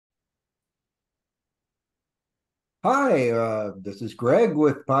Hi, this is Greg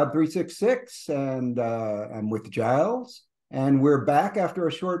with Pod 366, and I'm with Giles. And we're back after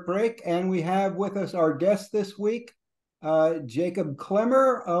a short break, and we have with us our guest this week, Jacob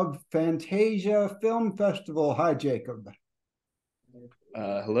Klemmer of Fantasia Film Festival. Hi, Jacob.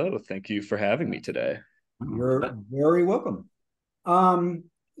 Hello, thank you for having me today. You're very welcome. Um,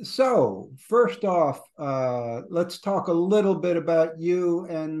 so first off, let's talk a little bit about you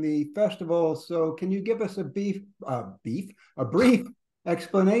and the festival. So can you give us a brief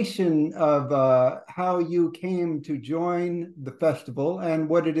explanation of how you came to join the festival and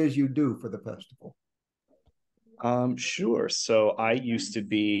what it is you do for the festival? Sure. So I used to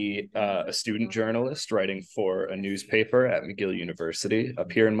be a student journalist writing for a newspaper at McGill University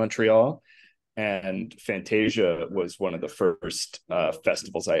up here in Montreal. And Fantasia was one of the first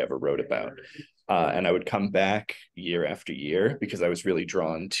festivals I ever wrote about. And I would come back year after year because I was really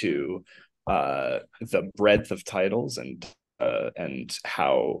drawn to the breadth of titles and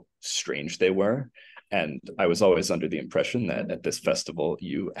how strange they were. And I was always under the impression that at this festival,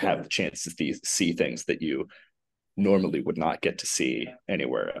 you have the chance to see things that you normally would not get to see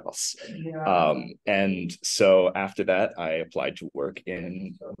anywhere else. And so after that, I applied to work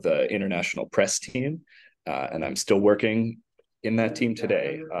in the international press team, and I'm still working in that team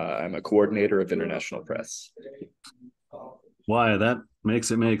today. I'm a coordinator of international press. Why, that makes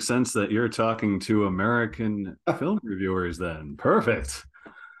it make sense that you're talking to American film reviewers then. Perfect.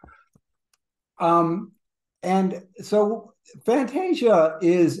 Um, and so Fantasia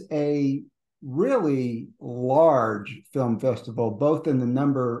is a really large film festival, both in the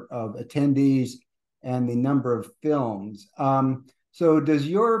number of attendees and the number of films. So, does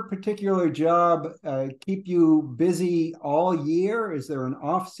your particular job keep you busy all year? Is there an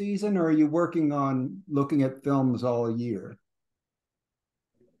off season, or are you working on looking at films all year?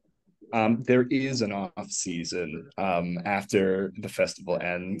 There is an off season after the festival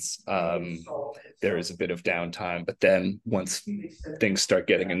ends. There is a bit of downtime, but then once things start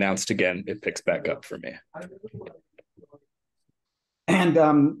getting announced again, it picks back up for me.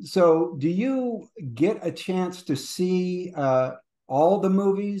 And so, do you get a chance to see all the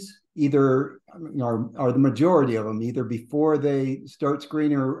movies, either or the majority of them, either before they start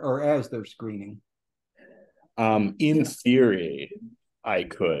screening or as they're screening? In theory, I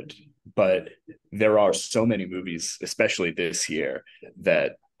could, but there are so many movies, especially this year,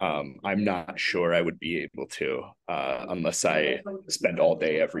 that I'm not sure I would be able to unless I spend all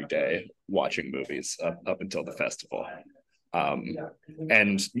day every day watching movies up until the festival. Um,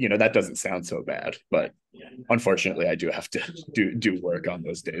 and that doesn't sound so bad, but unfortunately, I do have to do work on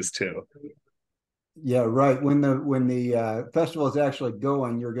those days too. Yeah, right. When the festival is actually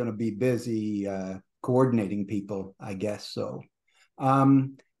going, you're going to be busy coordinating people, I guess so.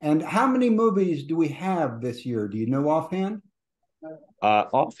 And how many movies do we have this year? Do you know offhand?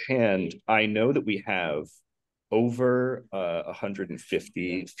 Offhand, I know that we have over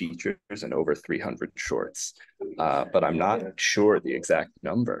 150 features and over 300 shorts, but I'm not sure the exact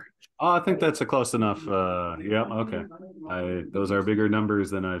number. Oh, I think that's a close enough. Yeah, okay. Those are bigger numbers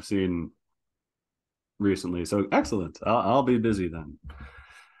than I've seen recently. So excellent. I'll be busy then.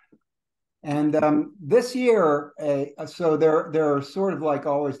 And this year, so there are sort of like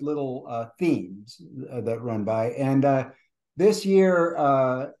always little themes that run by. And this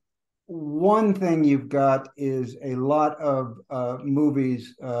year, one thing you've got is a lot of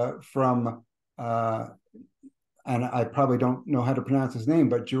movies from, and I probably don't know how to pronounce his name,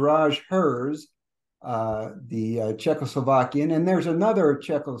 but Juraj Herz, the Czechoslovakian, and there's another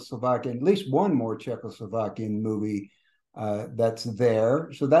Czechoslovakian, at least one more Czechoslovakian movie that's there.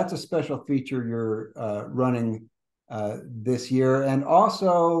 So that's a special feature you're running this year. And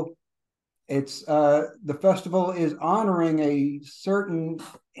also, it's the festival is honoring a certain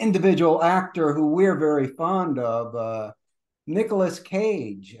individual actor who we're very fond of, Nicolas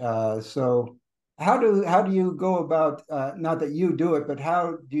Cage. So how do you go about not that you do it, but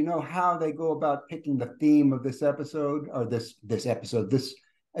how do you know how they go about picking the theme of this episode or this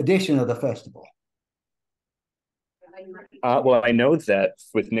edition of the festival? Well, I know that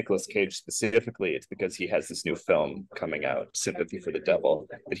with Nicolas Cage specifically, it's because he has this new film coming out, Sympathy for the Devil,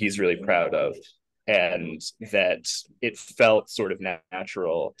 that he's really proud of, and that it felt sort of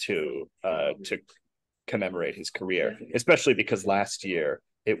natural to commemorate his career, especially because last year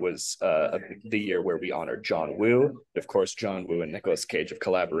it was the year where we honored John Woo. Of course, John Woo and Nicolas Cage have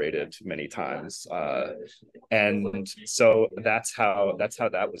collaborated many times, and so that's how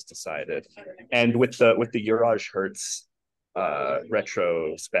that was decided. And with the Uraj Hertz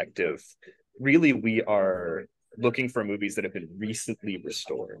retrospective, really we are looking for movies that have been recently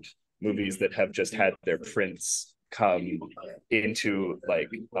restored, movies that have just had their prints come into like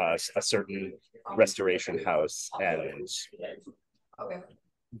a certain restoration house and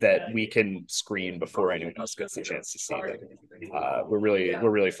that we can screen before anyone else gets a chance to see them. We're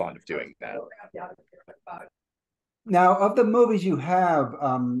really fond of doing that. Now, of the movies you have,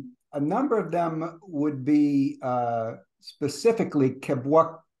 a number of them would be specifically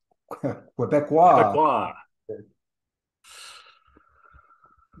Quebecois. Quebecois.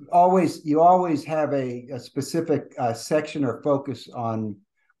 You always have a specific section or focus on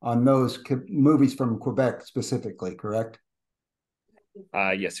those movies from Quebec specifically, correct?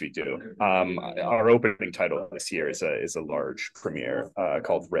 Yes, we do. Our opening title this year is a large premiere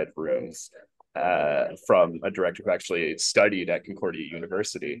called Red Rooms, from a director who actually studied at Concordia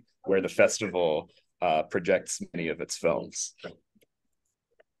University, where the festival projects many of its films.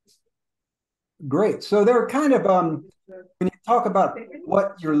 Great. So they're kind of when you talk about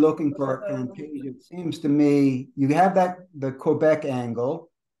what you're looking for at Fantasia, it seems to me you have the Quebec angle.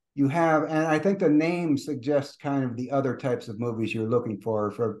 You have, and I think the name suggests kind of the other types of movies you're looking for.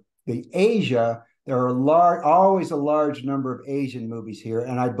 For the Asia, there are always a large number of Asian movies here,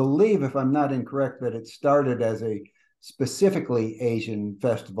 and I believe, if I'm not incorrect, that it started as a specifically Asian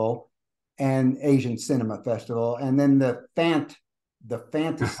festival and Asian cinema festival, and then the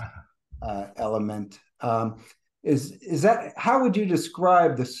fantasy element. Is that, how would you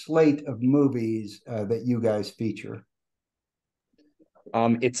describe the slate of movies that you guys feature?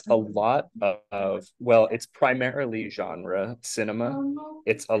 It's a lot of, well, it's primarily genre cinema.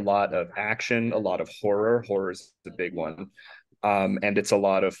 It's a lot of action, a lot of horror. Horror is the big one. And it's a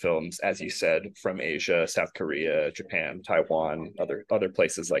lot of films, as you said, from Asia, South Korea, Japan, Taiwan, other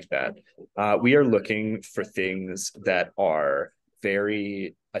places like that. We are looking for things that are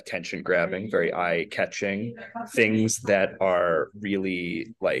very attention grabbing, very eye catching, things that are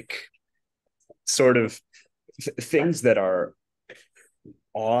really like sort of things that are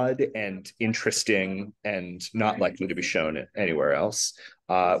odd and interesting and not likely to be shown anywhere else.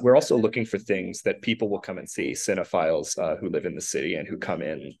 We're also looking for things that people will come and see, cinephiles who live in the city and who come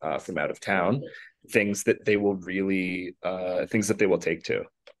in from out of town, things that they will really, things that they will take to.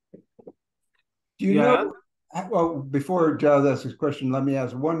 Do you know, well, before Giles asks his question, let me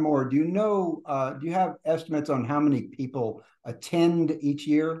ask one more. Do you have estimates on how many people attend each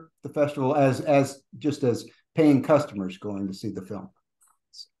year the festival as just as paying customers going to see the film?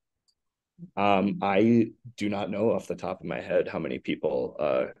 I do not know off the top of my head how many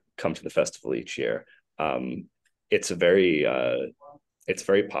people come to the festival each year. It's very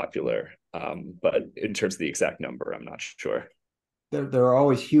popular, but in terms of the exact number, I'm not sure. There are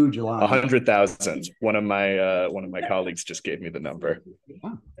always huge lines. 100,000. One of my colleagues just gave me the number.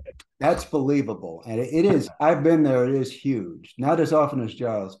 That's believable, and it is. I've been there. It is huge. Not as often as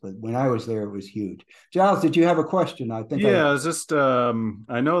Giles, but when I was there, it was huge. Giles, did you have a question? I think. Yeah, it's just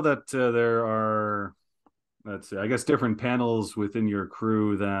I know that there are, let's see, I guess different panels within your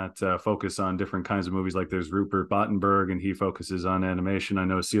crew that focus on different kinds of movies. Like there's Rupert Bottenberg, and he focuses on animation. I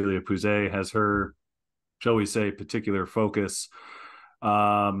know Celia Pouzet has her, shall we say, particular focus.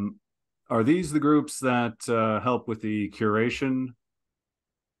 Are these the groups that help with the curation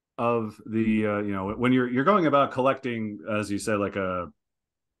of the when you're going about collecting, as you said, like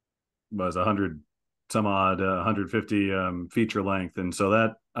was 100 some odd 150 feature length, and so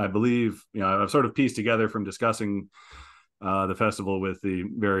that, I believe, I've sort of pieced together from discussing the festival with the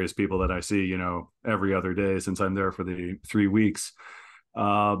various people that I see every other day since I'm there for the 3 weeks.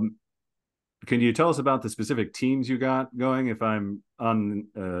 Can you tell us about the specific teams you got going? If I'm on,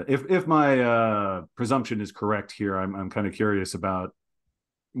 if my presumption is correct here, I'm kind of curious about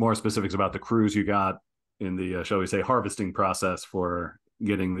more specifics about the crews you got in the, shall we say, harvesting process for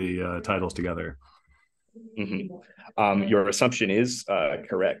getting the titles together. Mm-hmm. Your assumption is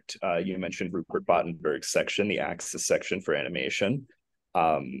correct. You mentioned Rupert Bottenberg's section, the Axis section for animation,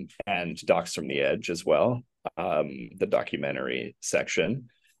 and Docs from the Edge as well, the documentary section.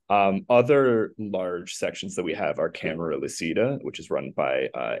 Other large sections that we have are Camera Lucida, which is run by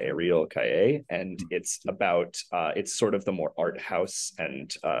Ariel Caye, and it's sort of the more art house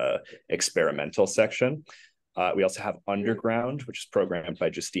and experimental section. We also have Underground, which is programmed by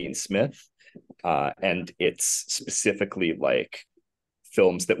Justine Smith, and it's specifically like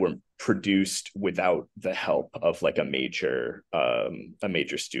films that were produced without the help of like a major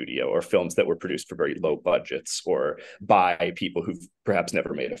studio, or films that were produced for very low budgets or by people who've perhaps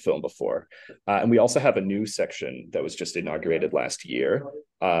never made a film before. And we also have a new section that was just inaugurated last year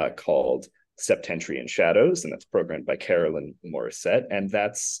called Septentrian Shadows, and that's programmed by Carolyn Morissette, and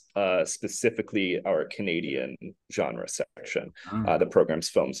that's specifically our Canadian genre section that programs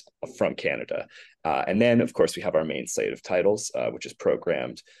films from Canada. And then, of course, we have our main slate of titles, which is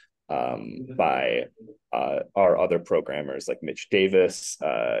programmed by our other programmers like Mitch Davis,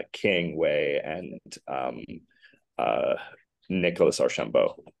 King Wei, and Nicholas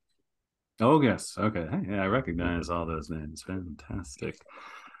Archambault. Oh yes, okay. Hey, I recognize all those names. Fantastic.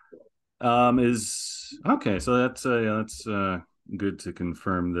 Is okay. So that's good to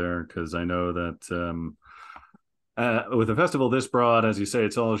confirm there, because I know that with a festival this broad, as you say,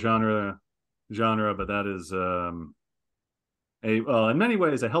 it's all genre, but that is well, in many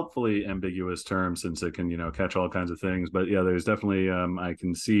ways a helpfully ambiguous term, since it can catch all kinds of things. But yeah, there's definitely I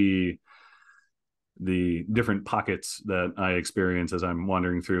can see the different pockets that I experience as I'm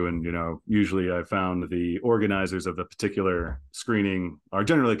wandering through. And, usually I found the organizers of a particular screening are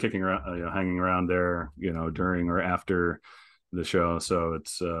generally kicking around, hanging around there, during or after the show. So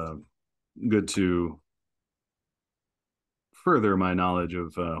it's good to further my knowledge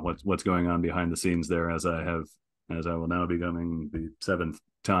of what's going on behind the scenes there, as I will now be coming the 7th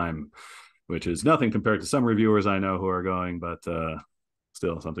time, which is nothing compared to some reviewers I know who are going, but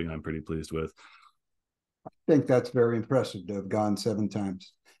still something I'm pretty pleased with. I think that's very impressive to have gone 7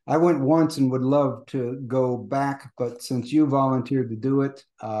 times. I went once and would love to go back, but since you volunteered to do it,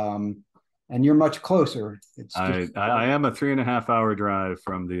 and you're much closer, it's just... I am a 3.5-hour drive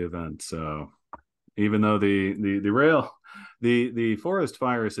from the event, so even though the forest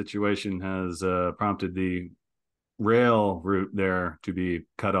fire situation has prompted the rail route there to be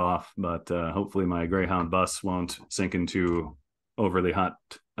cut off, but hopefully my Greyhound bus won't sink into overly hot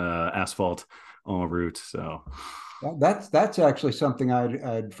asphalt en route. So that's actually something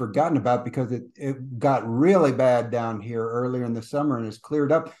I'd forgotten about, because it got really bad down here earlier in the summer and has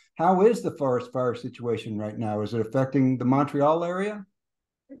cleared up. How is the forest fire situation right now? Is it affecting the Montreal area?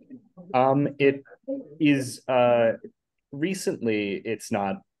 It is recently, it's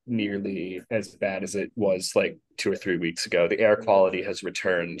not nearly as bad as it was like 2 or 3 weeks ago. The air quality has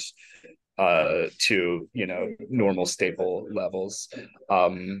returned to normal stable levels.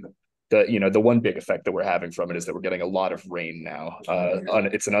 The one big effect that we're having from it is that we're getting a lot of rain now.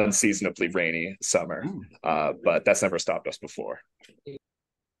 It's an unseasonably rainy summer, but that's never stopped us before.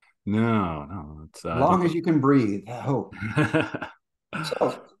 No, it's as long as you can breathe, I hope.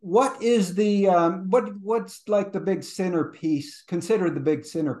 So what is the what's like the big centerpiece, considered the big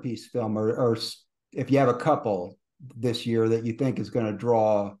centerpiece film, or if you have a couple this year that you think is going to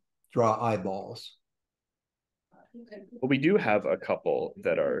draw eyeballs? Well, we do have a couple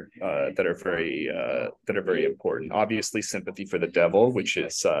that are very important. Obviously, Sympathy for the Devil, which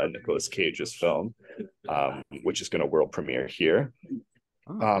is Nicolas Cage's film, which is going to world premiere here.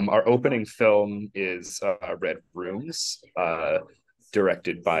 Our opening film is Red Rooms,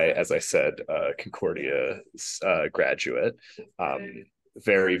 directed by, as I said, Concordia's graduate.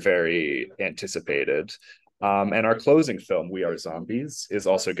 Very, very anticipated. And our closing film, We Are Zombies, is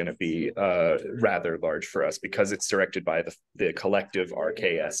also going to be rather large for us, because it's directed by the collective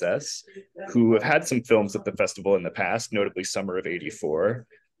RKSS, who have had some films at the festival in the past, notably Summer of '84,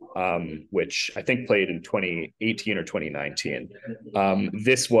 which I think played in 2018 or 2019.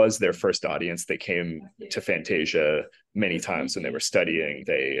 This was their first audience. They came to Fantasia many times when they were studying.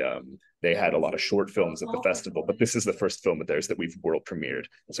 They had a lot of short films at the festival, but this is the first film of theirs that we've world premiered.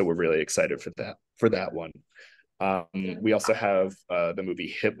 So we're really excited for that one. We also have the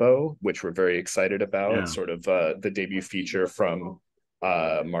movie Hippo, which we're very excited about. Yeah. Sort of the debut feature from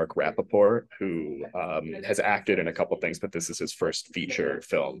Mark Rappaport, who has acted in a couple things, but this is his first feature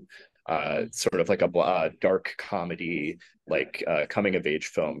film. Sort of like a dark comedy, like coming of age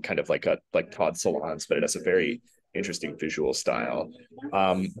film, kind of like Todd Solondz, but it has a very interesting visual style.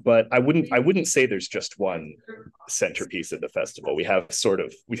 But I wouldn't say there's just one centerpiece at the festival. We sort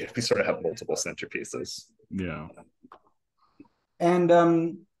of have multiple centerpieces. Yeah.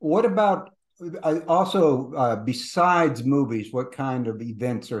 And what about also besides movies, what kind of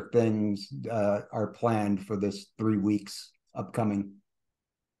events or things are planned for this 3 weeks upcoming?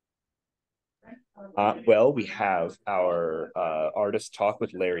 Well, we have our artist talk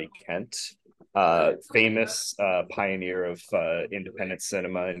with Larry Kent, famous pioneer of independent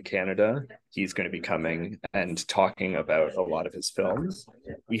cinema in Canada. He's going to be coming and talking about a lot of his films.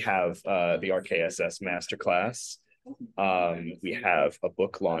 We have the RKSS Masterclass. We have a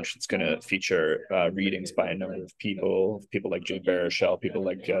book launch that's going to feature readings by a number of people like Jay Baruchel, people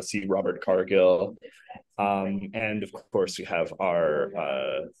like C. Robert Cargill. And of course, we have our...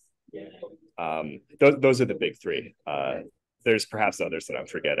 those are the big three. there's perhaps others that I'm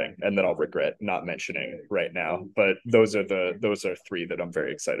forgetting and that I'll regret not mentioning right now. But those are three that I'm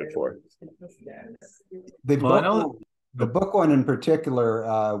very excited for. The Well, I book know. one, the book one in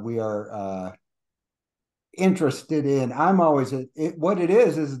particular, we are interested in. I'm always what it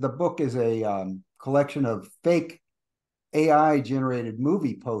is the book is a collection of fake AI generated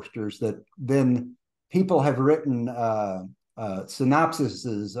movie posters that then people have written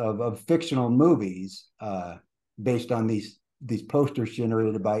synopsises of fictional movies based on these posters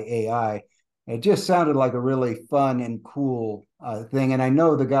generated by AI. It just sounded like a really fun and cool thing. And I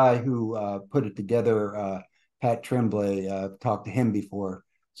know the guy who put it together, Pat Tremblay, talked to him before.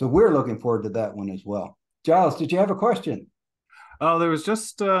 So we're looking forward to that one as well. Giles, did you have a question? Oh, there was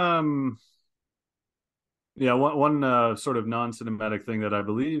just yeah, one sort of non-cinematic thing that I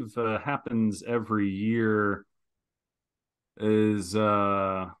believe happens every year is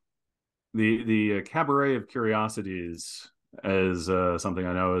the Cabaret of Curiosities, as something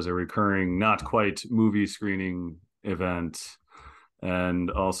I know is a recurring, not quite movie screening event,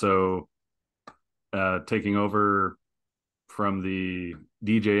 and also taking over from the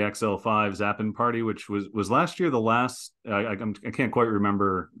DJ XL5 Zappin' Party, which was last year the last. I can't quite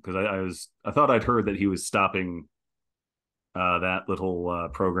remember because I thought I'd heard that he was stopping that little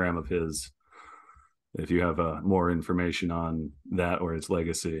program of his. If you have more information on that or its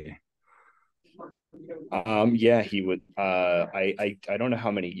legacy. Yeah, he would. I don't know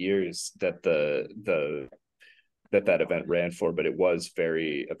how many years that that event ran for, but it was a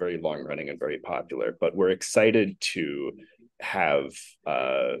very long running and very popular. But we're excited to have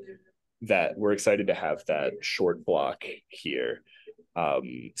that short block here.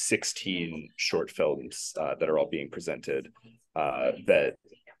 16 short films that are all being presented that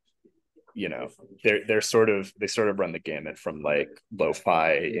they sort of run the gamut from like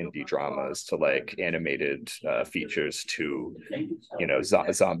lo-fi indie dramas to like animated features to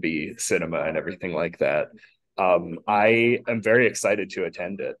zombie cinema and everything like that. I am very excited to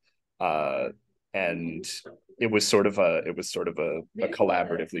attend it, and it was sort of a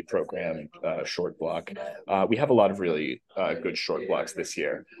collaboratively programmed short block. We have a lot of really good short blocks this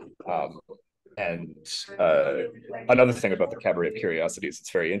year. And another thing about the Cabaret of Curiosities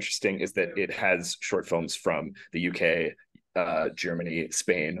that's very interesting is that it has short films from the UK, Germany,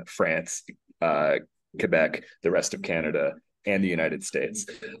 Spain, France, Quebec, the rest of Canada, and the United States.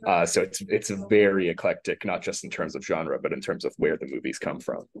 So it's very eclectic, not just in terms of genre, but in terms of where the movies come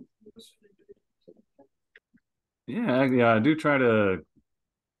from. Yeah, I do try to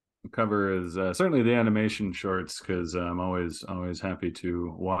cover is certainly the animation shorts because I'm always happy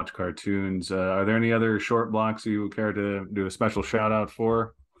to watch cartoons. Are there any other short blocks you would care to do a special shout out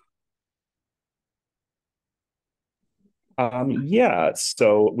for? Yeah,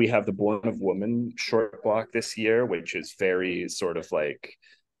 so we have the Born of Woman short block this year, which is very sort of like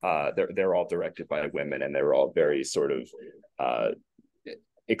they're all directed by women and they're all very sort of uh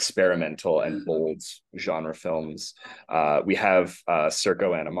experimental and bold genre films. We have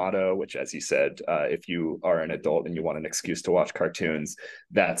Circo Animato, which, as you said, if you are an adult and you want an excuse to watch cartoons,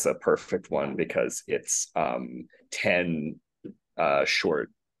 that's a perfect one because it's 10 short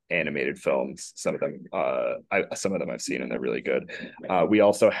animated films. Some of them I've seen and they're really good. We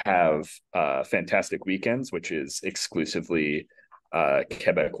also have Fantastic Weekends, which is exclusively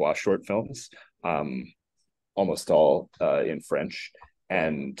Quebecois short films, almost all in French,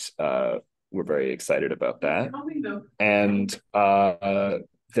 and we're very excited about that. And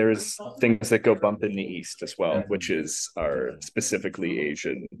there's things that go bump in the East as well, which is our specifically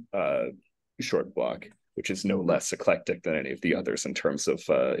Asian short block, which is no less eclectic than any of the others in terms of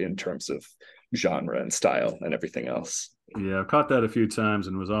genre and style and everything else. Yeah, I've caught that a few times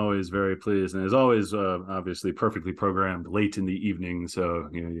and was always very pleased. And is always obviously perfectly programmed late in the evening. So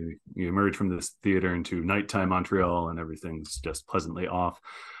you emerge from this theater into nighttime Montreal and everything's just pleasantly off.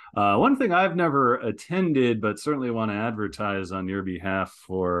 One thing I've never attended, but certainly want to advertise on your behalf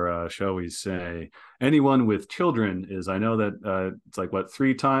for, shall we say, anyone with children is I know that it's like what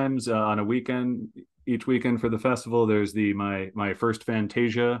 3 times on a weekend, each weekend for the festival. There's the my first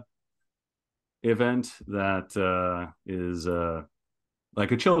Fantasia event that is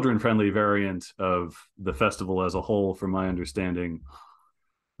like a children-friendly variant of the festival as a whole, from my understanding.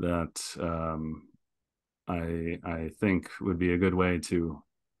 That I think would be a good way to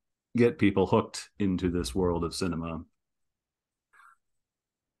get people hooked into this world of cinema.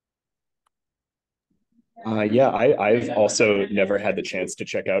 Yeah, I've also never had the chance to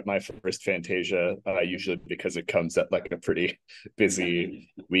check out my first Fantasia, usually because it comes at like a pretty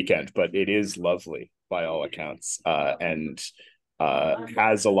busy weekend, but it is lovely by all accounts, and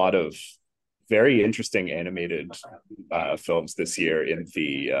has a lot of very interesting animated films this year in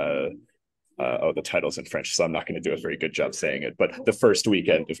the title's in French, so I'm not going to do a very good job saying it, but the first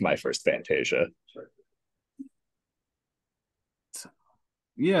weekend of my first Fantasia.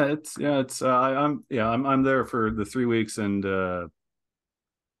 I'm there for the 3 weeks, and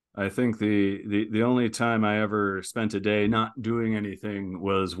I think the only time I ever spent a day not doing anything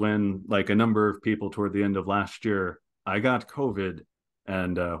was when, like, a number of people toward the end of last year, I got COVID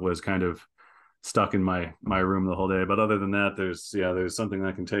and was kind of stuck in my room the whole day. But other than that, there's something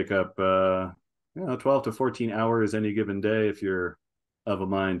that can take up 12 to 14 hours any given day if you're of a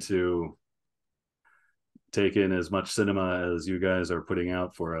mind to take in as much cinema as you guys are putting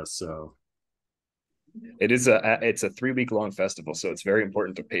out for us. So it's a 3 week long festival, so it's very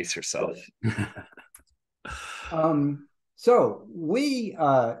important to pace yourself. So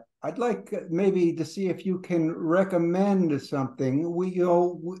I'd like maybe to see if you can recommend something.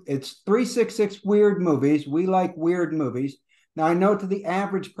 It's 366 weird movies. We like weird movies. Now, I know to the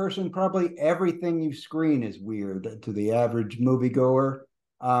average person, probably everything you screen is weird to the average moviegoer.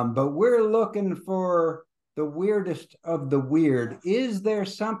 But we're looking for the weirdest of the weird. Is there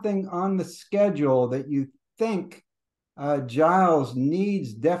something on the schedule that you think Giles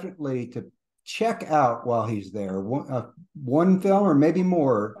needs definitely to check out while he's there? One film or maybe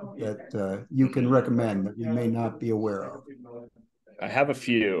more that you can recommend that we may not be aware of? I have a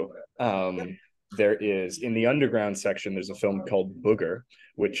few. There is, in the underground section, there's a film called Booger,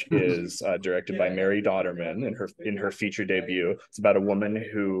 which is directed by Mary Dodderman in her feature debut. It's about a woman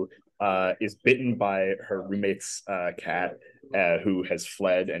who is bitten by her roommate's cat, who has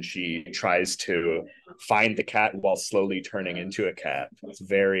fled, and she tries to find the cat while slowly turning into a cat. It's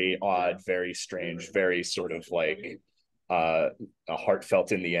very odd, very strange, very sort of like a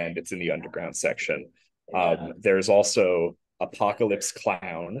heartfelt in the end. It's in the underground section. There's also Apocalypse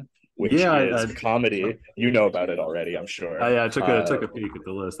Clown, which is a comedy. You know about it already, I'm sure. I took a peek at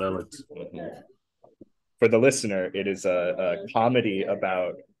the list. I looked. For the listener, it is a comedy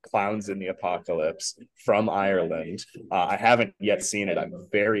about clowns in the apocalypse from Ireland. I haven't yet seen it. I'm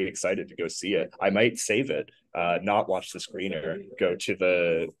very excited to go see it. I might save it, not watch the screener, go to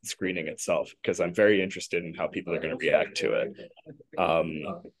the screening itself, because I'm very interested in how people are going to react to it.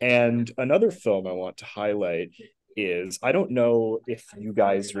 And another film I want to highlight is, I don't know if you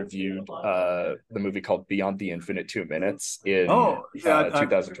guys reviewed the movie called Beyond the Infinite 2 Minutes in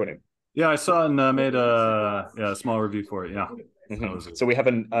 2020. Yeah, I saw it and made a small review for it. Yeah. Mm-hmm. So we have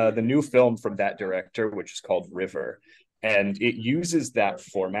the new film from that director, which is called River, and it uses that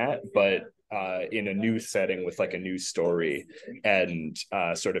format, but in a new setting with like a new story, and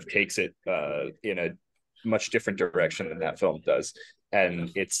sort of takes it in a much different direction than that film does.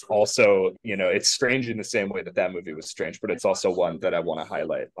 And it's also, it's strange in the same way that movie was strange, but it's also one that I want to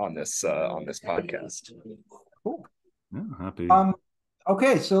highlight on this podcast. Cool. Yeah, happy.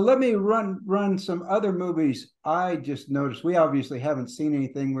 Okay, so let me run some other movies I just noticed. We obviously haven't seen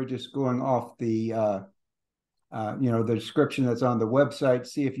anything. We're just going off the the description that's on the website.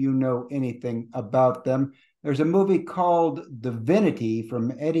 See if you know anything about them. There's a movie called Divinity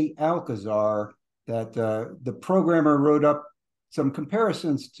from Eddie Alcazar that the programmer wrote up some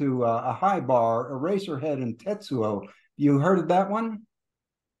comparisons to a High Bar, Eraserhead, and Tetsuo. You heard of that one?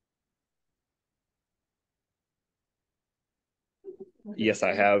 Yes,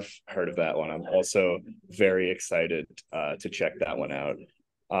 I have heard of that one. I'm also very excited to check that one out.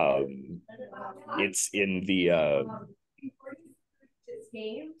 It's in the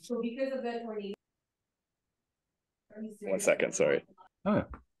one second, sorry. Oh, yeah.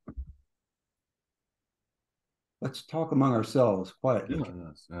 Let's talk among ourselves quietly.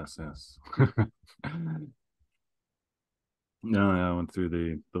 Yes. No, I went through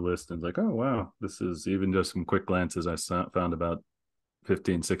the list and was like, oh, wow, this is even just some quick glances. I found about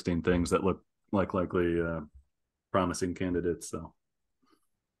 15, 16 things that look like likely promising candidates. So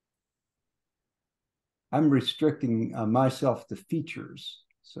I'm restricting myself to features.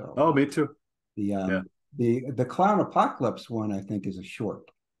 So me too. The Clown Apocalypse one, I think, is a short.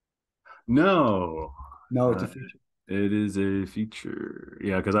 No, it's a feature. It is a feature.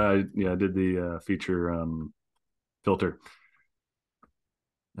 Yeah, because I did the feature filter.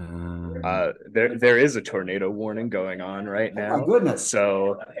 There is a tornado warning going on right now. Oh my goodness!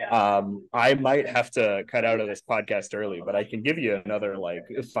 So I might have to cut out of this podcast early, but I can give you another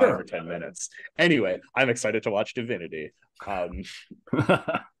 5 or 10 minutes. Anyway, I'm excited to watch Divinity. Giles,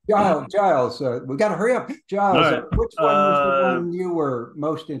 we got to hurry up. Giles, right. Which one was the one you were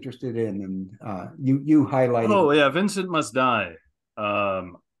most interested in, and you highlighted? Oh yeah, Vincent Must Die. Yeah.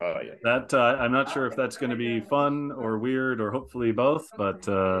 That I'm not sure if that's going to be fun or weird or hopefully both, but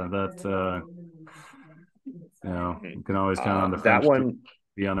that You can always count on the That French to one,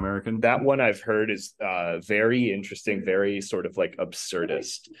 be un-American. that one I've heard is very interesting, very sort of like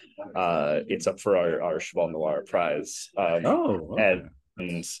absurdist. It's up for our Cheval Noir prize. Oh, okay.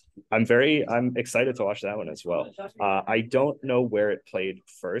 And I'm excited to watch that one as well. I don't know where it played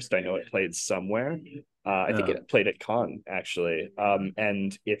first. I know it played somewhere. I think Yeah. it played at Cannes actually.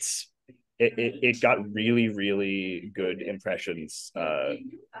 And it got really, really good impressions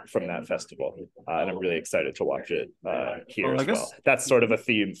from that festival. And I'm really excited to watch it here Well, I as well. guess That's sort of a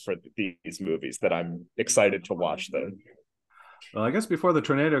theme for these movies that I'm excited to watch them. Well, I guess before the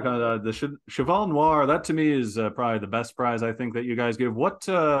tornado, the Cheval Noir, that to me is probably the best prize I think that you guys give. What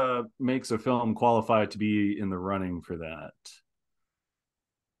makes a film qualify to be in the running for that?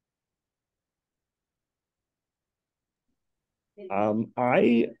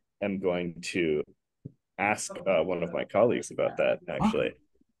 I am going to ask one of my colleagues about that, actually.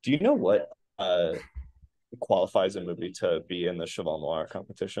 Do you know what qualifies a movie to be in the Cheval Noir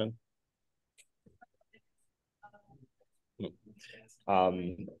competition?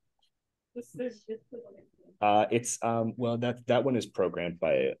 Um, it's well, that one is programmed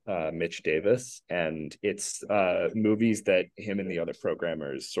by Mitch Davis, and it's movies that him and the other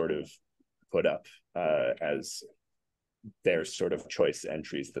programmers sort of put up as their sort of choice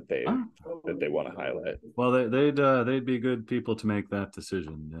entries that they want to highlight. Well, they'd be good people to make that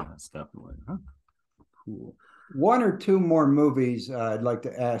decision. Yes, definitely. Huh? Cool. One or two more movies I'd like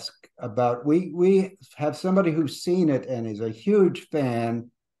to ask about. We have somebody who's seen it and is a huge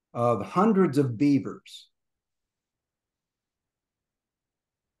fan of Hundreds of Beavers.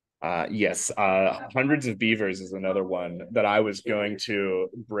 Yes, Hundreds of Beavers is another one that I was going to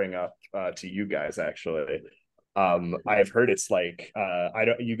bring up to you guys actually. I've heard it's like I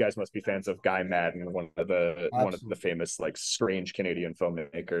don't. You guys must be fans of Guy Madden, one of the Absolutely. famous like strange Canadian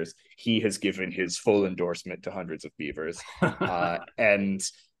filmmakers. He has given his full endorsement to Hundreds of Beavers, and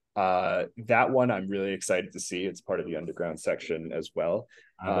that one I'm really excited to see. It's part of the underground section as well,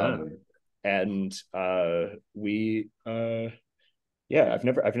 I bet. and we yeah, I've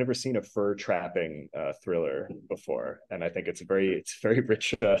never seen a fur trapping thriller before, and I think it's a very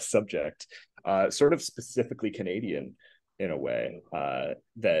rich subject, sort of specifically Canadian in a way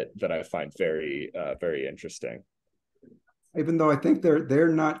that I find very interesting. Even though I think they're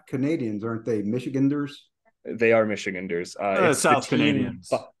not Canadians, aren't they? Michiganders. They are Michiganders. It's the South team,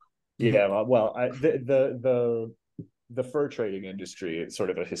 Canadians. yeah. Well, the fur trading industry is sort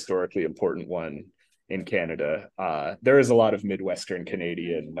of a historically important one in Canada. There is a lot of Midwestern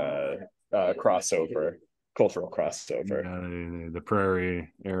Canadian crossover, cultural crossover. Yeah, the prairie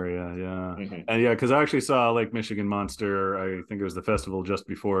area, yeah. Mm-hmm. And yeah, because I actually saw Lake Michigan Monster. I think it was the festival just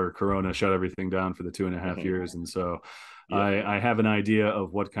before Corona shut everything down for the 2.5 years. And so Yeah. I have an idea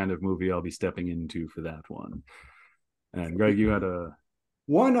of what kind of movie I'll be stepping into for that one. And Greg, you had a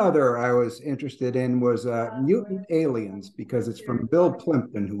One other I was interested in was Mutant Aliens because it's from Bill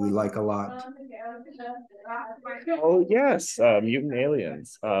Plimpton, who we like a lot. Oh yes, Mutant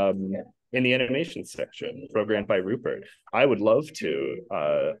Aliens. In the animation section, programmed by Rupert. I would love to.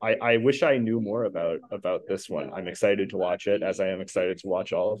 I wish I knew more about this one. I'm excited to watch it, as I am excited to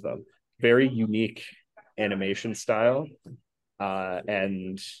watch all of them. Very unique animation style,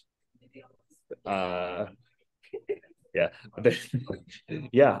 and uh, yeah,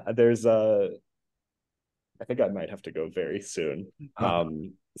 yeah. There's I think I might have to go very soon.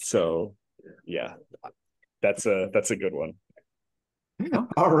 So yeah, that's a good one.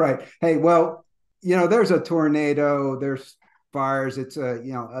 All right. Hey, well, there's a tornado, there's fires. It's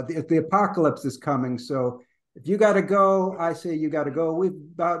the apocalypse is coming. So if you got to go, I say you got to go. We've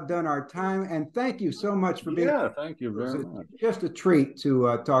about done our time, and thank you so much for being. Yeah, thank you very much. Just a treat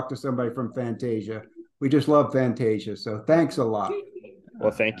to talk to somebody from Fantasia. We just love Fantasia, so thanks a lot.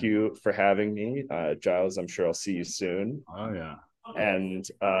 Well, thank you for having me, Giles. I'm sure I'll see you soon. Oh yeah. And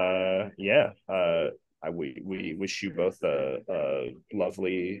yeah, we wish you both a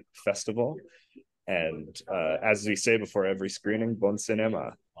lovely festival. And as we say before every screening, bon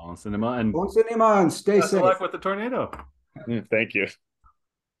cinema. Bon cinema and Bon cinema and stay best of safe. luck with the tornado. Thank you.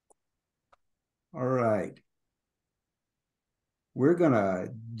 All right. We're gonna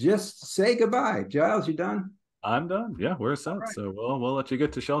just say goodbye. Giles, you done? I'm done. Yeah, we're set. Right. So we'll let you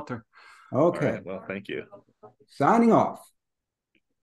get to shelter. Okay. Right, well, thank you. Signing off.